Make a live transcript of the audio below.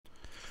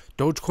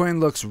Dogecoin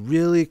looks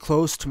really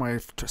close to my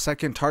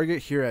second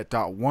target here at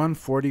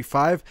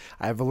 .145.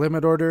 I have a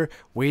limit order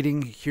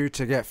waiting here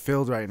to get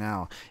filled right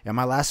now. In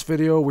my last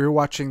video, we were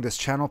watching this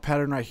channel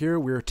pattern right here.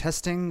 We were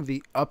testing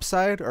the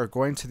upside or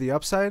going to the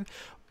upside,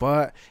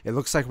 but it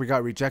looks like we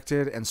got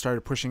rejected and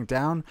started pushing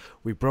down.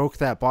 We broke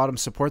that bottom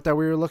support that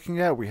we were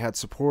looking at. We had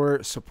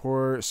support,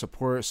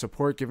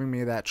 giving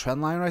me that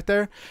trend line right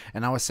there.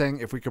 And I was saying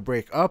if we could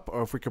break up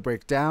or if we could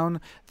break down,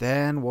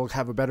 then we'll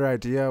have a better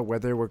idea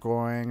whether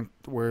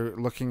we're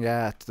looking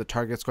at the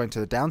targets going to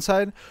the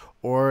downside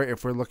or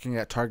if we're looking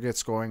at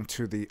targets going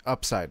to the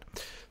upside.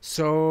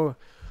 So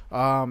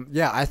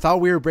yeah, I thought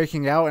we were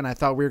breaking out and I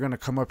thought we were going to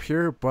come up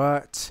here,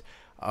 but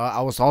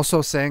I was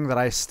also saying that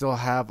I still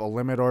have a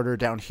limit order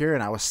down here,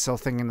 and I was still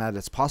thinking that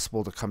it's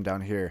possible to come down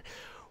here.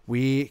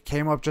 We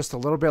came up just a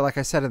little bit, like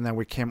I said, and then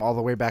we came all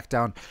the way back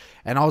down.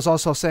 And I was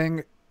also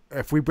saying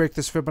if we break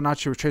this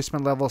Fibonacci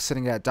retracement level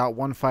sitting at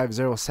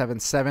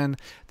 .15077,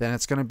 then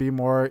it's going to be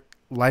more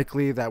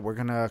likely that we're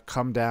going to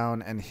come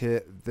down and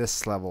hit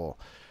this level.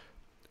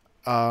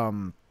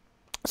 So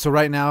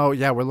right now,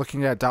 yeah, we're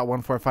looking at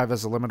 .145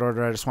 as a limit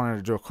order. I just wanted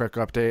to do a quick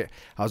update.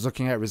 I was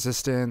looking at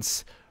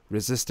resistance,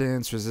 giving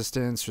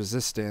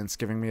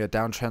me a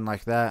downtrend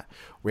like that.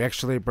 We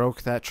actually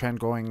broke that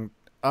trend going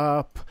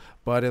up,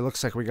 but it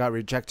looks like we got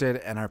rejected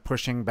and are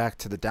pushing back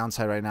to the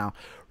downside right now.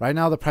 Right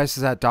now the price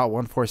is at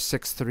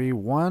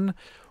 .14631.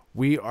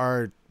 We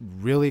are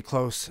really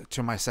close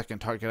to my second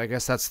target. I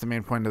guess that's the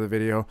main point of the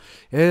video,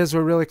 is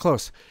we're really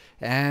close.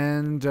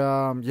 And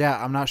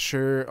yeah, I'm not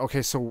sure.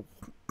 Okay, so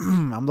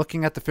I'm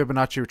looking at the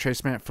Fibonacci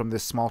retracement from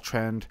this small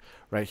trend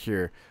right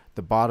here,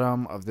 the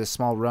bottom of this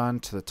small run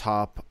to the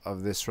top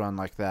of this run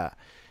like that.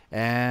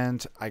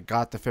 And I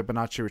got the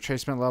Fibonacci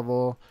retracement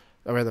level,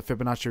 or the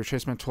Fibonacci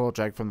retracement tool,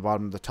 drag from the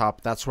bottom to the top.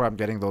 That's where I'm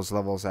getting those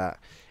levels at.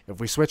 If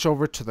we switch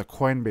over to the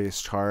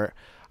Coinbase chart,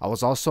 I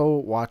was also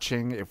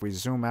watching, if we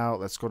zoom out,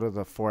 let's go to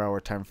the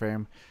 4-hour time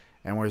frame,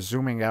 and we're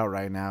zooming out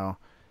right now.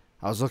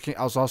 I was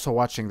also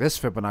watching this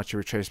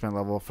Fibonacci retracement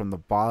level from the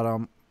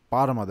bottom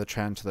of the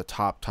trend to the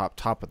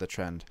top of the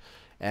trend.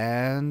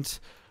 And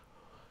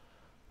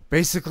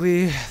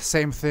basically,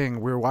 same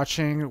thing. We're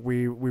watching,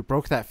 we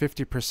broke that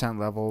 50%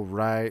 level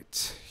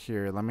right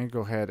here. Let me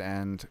go ahead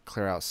and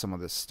clear out some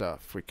of this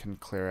stuff. We can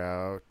clear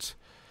out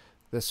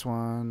this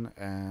one,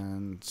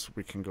 and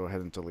we can go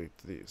ahead and delete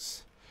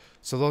these.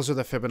 So those are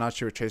the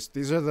Fibonacci retrace.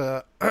 These are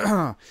the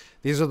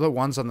these are the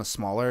ones on the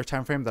smaller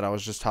time frame that I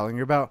was just telling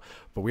you about.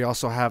 But we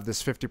also have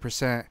this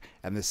 50%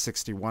 and this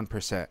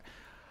 61%.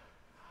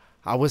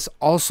 I was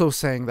also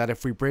saying that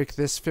if we break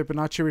this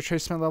Fibonacci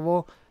retracement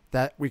level,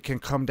 that we can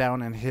come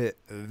down and hit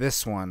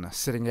this one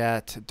sitting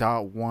at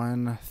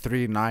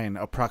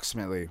 .139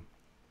 approximately.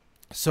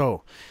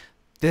 So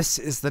this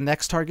is the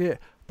next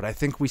target, but I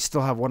think we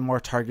still have one more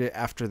target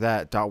after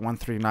that,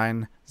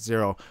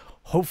 .1390.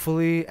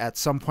 Hopefully at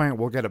some point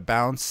we'll get a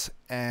bounce,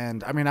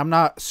 and I mean, I'm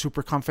not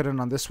super confident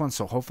on this one,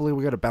 so hopefully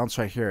we get a bounce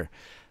right here.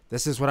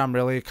 This is what I'm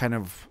really kind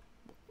of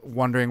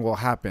wondering will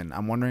happen.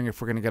 I'm wondering if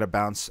we're going to get a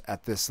bounce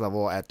at this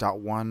level at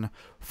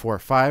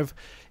 .145.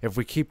 If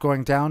we keep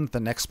going down,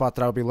 the next spot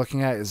that I'll be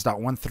looking at is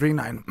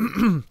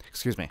 .139.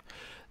 Excuse me.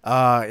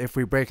 If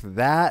we break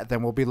that,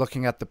 then we'll be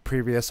looking at the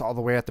previous, all the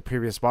way at the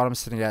previous bottom,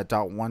 sitting at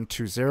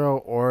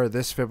 .120, or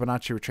this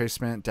Fibonacci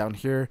retracement down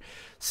here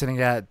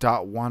sitting at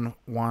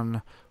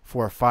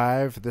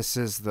 .1145. This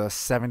is the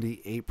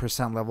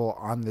 78% level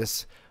on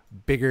this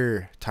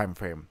bigger time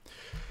frame.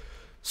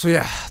 So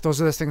yeah,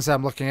 those are the things that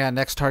I'm looking at.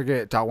 Next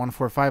target,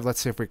 .145. Let's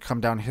see if we come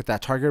down and hit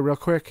that target real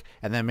quick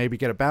and then maybe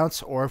get a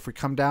bounce. Or if we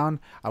come down,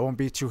 I won't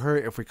be too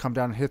hurt. If we come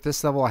down and hit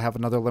this level, I have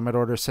another limit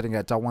order sitting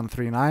at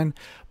 .139.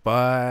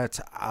 But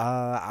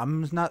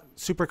I'm not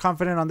super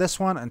confident on this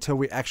one until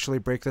we actually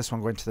break this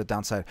one going to the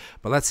downside.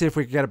 But let's see if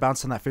we can get a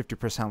bounce on that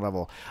 50%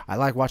 level. I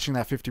like watching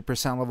that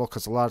 50% level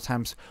because a lot of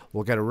times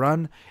we'll get a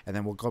run and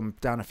then we'll go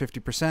down to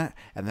 50%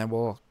 and then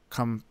we'll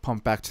come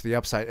pump back to the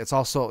upside. It's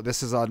also,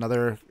 this is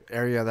another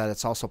area that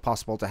it's also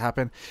possible to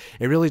happen.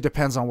 It really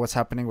depends on what's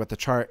happening with the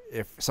chart.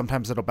 If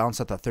sometimes it'll bounce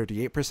at the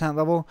 38%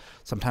 level,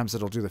 sometimes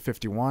it'll do the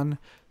 51,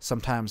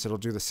 sometimes it'll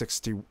do the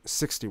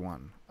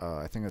 61.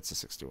 I think it's the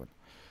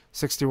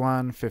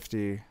 61,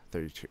 50,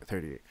 32,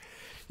 38.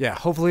 Yeah,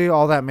 hopefully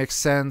all that makes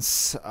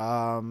sense.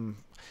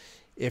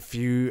 If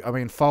you,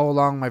 follow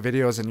along my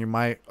videos and you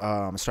might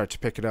start to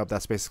pick it up.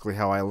 That's basically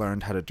how I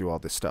learned how to do all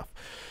this stuff.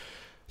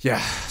 Yeah,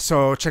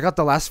 so check out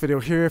the last video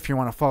here if you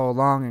want to follow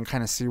along and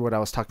kind of see what I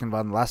was talking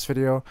about in the last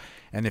video.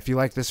 And if you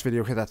like this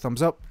video, hit that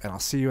thumbs up, and I'll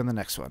see you in the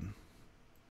next one.